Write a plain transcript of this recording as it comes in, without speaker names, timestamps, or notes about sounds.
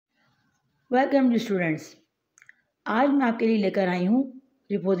Welcome students. आज मैं आपके लिए लेकर आई हूँ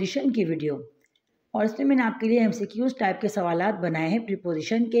प्रीपोजिशन की वीडियो और इसमें मैंने आपके लिए एमसीक्यूज टाइप के सवालात बनाए हैं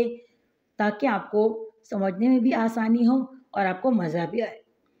प्रीपोजिशन के, ताकि आपको समझने में भी आसानी हो और आपको मज़ा भी आए।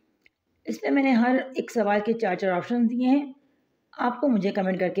 इसमें मैंने हर एक सवाल के 4 ऑप्शन दिए हैं। आपको मुझे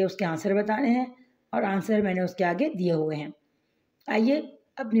कमेंट करके उसके आंसर बताने हैं और आंसर मैंने उसके आगे दिए हुए हैं। आइए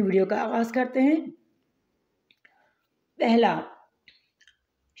अपनी वीडियो का आगाज़ करते हैं। पहला,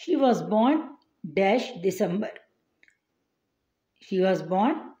 she was born dash December. She was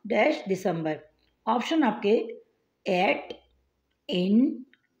born dash December. Option आपके एट, इन,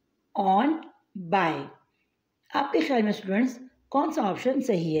 ऑन, बाय। आपके ख्याल में स्टूडेंट्स कौन सा ऑप्शन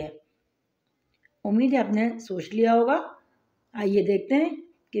सही है? उम्मीद है आपने सोच लिया होगा। आइए देखते हैं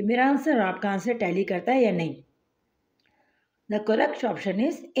कि मेरा आंसर और आपका आंसर टैली करता है या नहीं। The correct option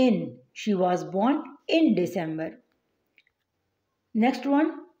is in. She was born in December. Next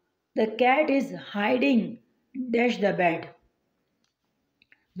one, the cat is hiding dash the bed.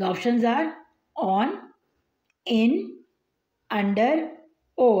 The options are on, in, under,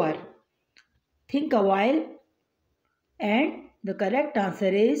 over. Think a while and the correct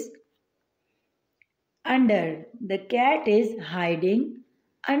answer is under. The cat is hiding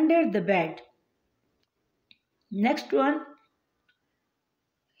under the bed. Next one,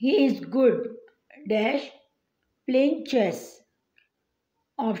 he is good dash playing chess.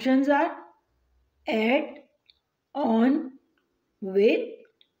 Options are at, on, with,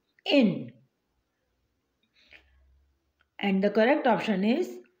 in. And the correct option is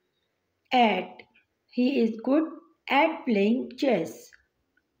at. He is good at playing chess.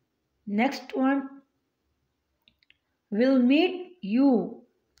 Next one, will meet you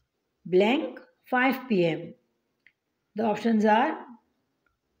blank 5 p.m. The options are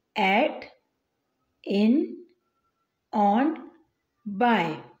at, in, on,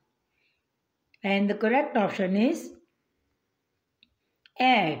 by. And the correct option is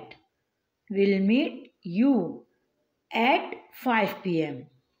at. Will meet you at 5 p.m.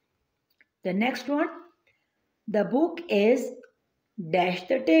 The next one, the book is dash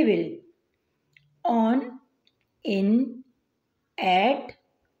the table. On, in, at,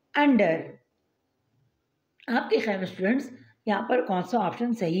 under. आपके ख्याल में students यहाँ पर कौन सा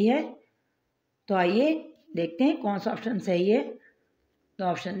option सही है? तो आइए देखते हैं कौन सा ऑप्शन सही है। The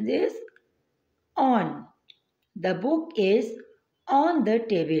option is on. The book is on the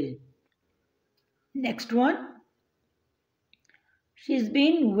table. Next one, she's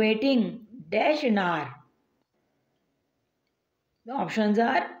been waiting dash an hour. The options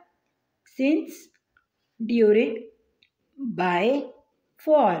are since, during, by,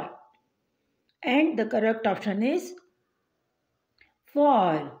 for. And the correct option is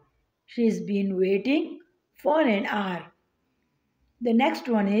for. She's been waiting for an hour. The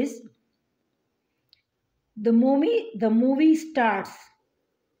next one is the movie starts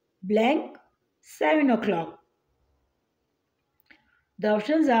blank 7 o'clock. The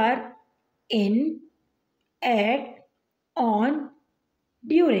options are in, at, on,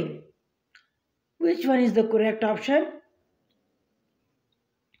 during. Which one is the correct option?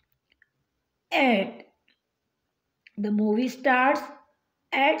 At. The movie starts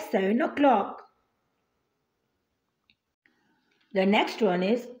at 7 o'clock. The next one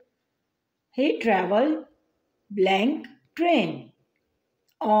is he traveled blank train.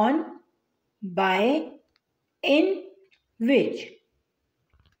 On, by, in, which?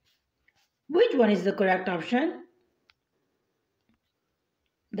 Which one is the correct option?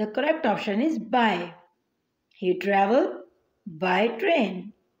 The correct option is by. He traveled by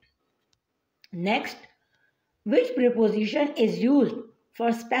train. Next, which preposition is used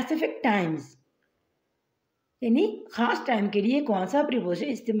for specific times? यानी खास time के लिए कौन सा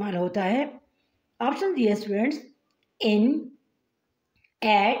preposition इस्तेमाल होता है? Option दिए students in,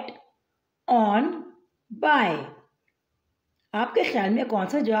 at, on, by. आपके ख्याल में कौन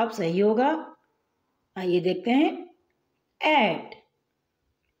सा जवाब सही होगा? आइए देखते हैं। at.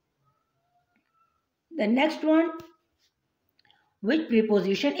 The next one, which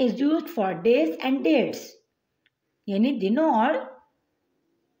preposition is used for days and dates? यानी दिनों और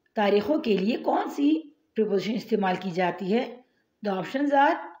तारीखों के लिए कौन सी preposition इस्तेमाल की जाती है? The options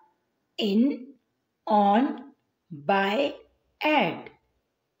are in, on, by, at.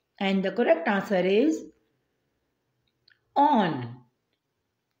 And the correct answer is on.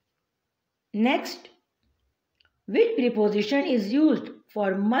 Next, which preposition is used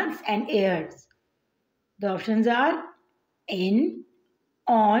for months and years? The options are in,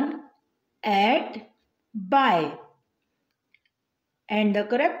 on, at, by. And the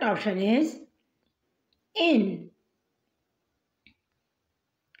correct option is in.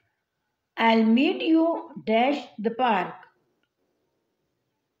 I'll meet you dash the park.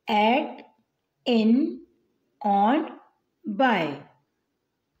 At, in, on, by.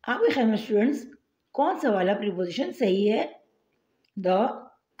 आपके ख्याल में students कौन सा वाला preposition सही है? The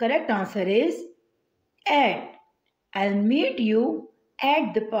correct answer is at. I'll meet you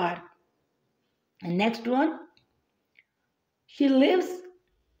at the park. And next one, she lives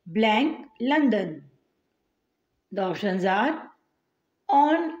blank London. The options are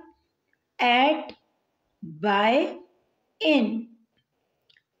on, at, by, in.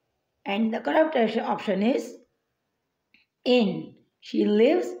 And the correct option is in. She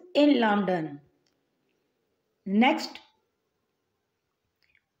lives in London. Next,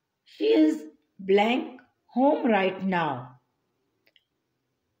 she is blank home right now.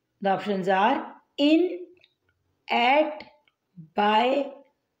 The options are in, at, by,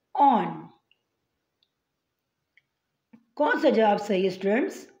 on. कौन सा जवाब सही है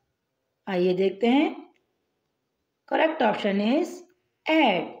students? आइए देखते हैं. Correct option is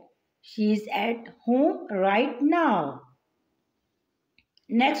at. She is at home right now.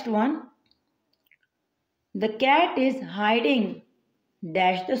 Next one. The cat is hiding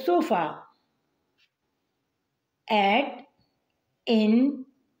dash the sofa. At, in,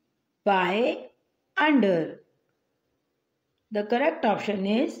 by, under. The correct option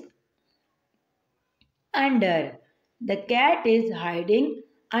is under. The cat is hiding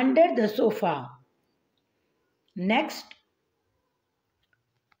under the sofa. Next.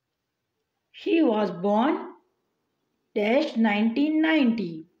 She was born dash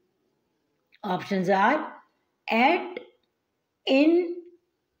 1990. Options are at, in,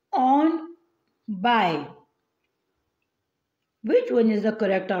 on, by. Which one is the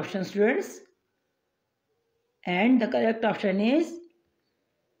correct option, students? And the correct option is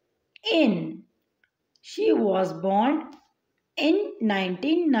in. She was born in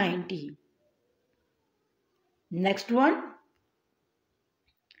 1990. Next one.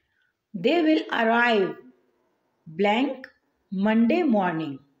 They will arrive blank Monday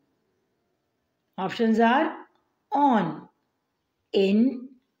morning. Options are on, in,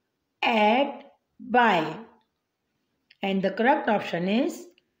 at, by. And the correct option is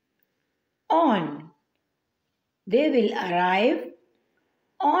on. They will arrive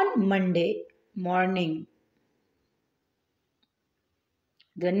on Monday morning.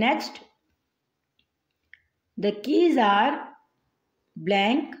 The next. The keys are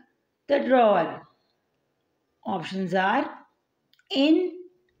blank the drawer. Options are in,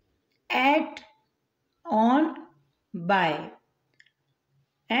 at, on, by.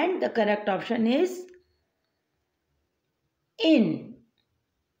 And the correct option is in.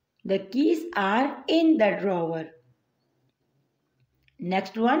 The keys are in the drawer.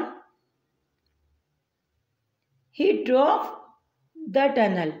 Next one. He drove the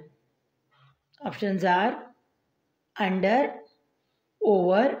tunnel. Options are under,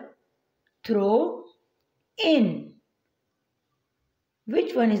 over, through, in.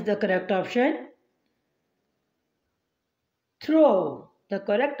 Which one is the correct option? Through. The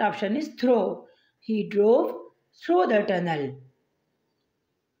correct option is through. He drove through the tunnel.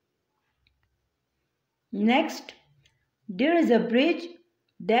 Next, there is a bridge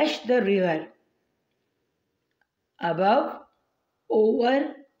dash the river. Above,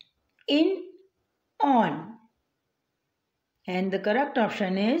 over, in, on. And the correct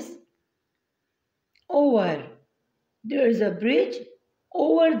option is over. There is a bridge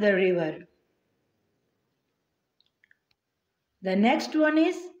over the river. The next one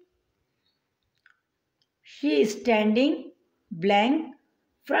is she is standing blank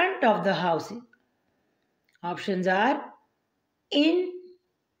front of the house. Options are in,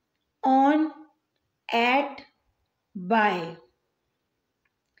 on, at, by.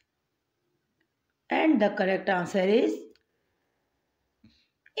 And the correct answer is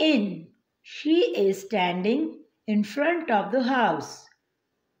in. She is standing in front of the house.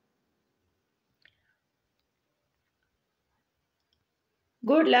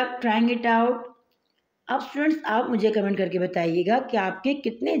 Good luck trying it out. अब students आप मुझे comment करके बताइएगा कि आपके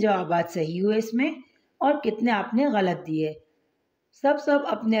कितने जवाबात सही हुए इसमें और कितने आपने गलत दिए. सब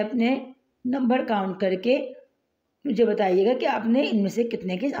अपने अपने नंबर काउंट करके मुझे बताइएगा कि आपने इनमें से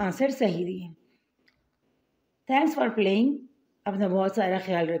कितने के आंसर सही दिए. Thanks for playing. अपना बहुत सारा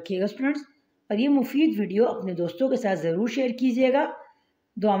ख्याल रखिएगा स्टूडेंट्स, और ये मुफीद वीडियो अपने दोस्तों के साथ ज़रूर शेयर कीजिएगा.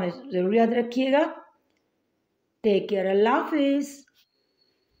 दुआ में ज़रूर याद रखिएगा. Take care. अल्लाह हाफिज़.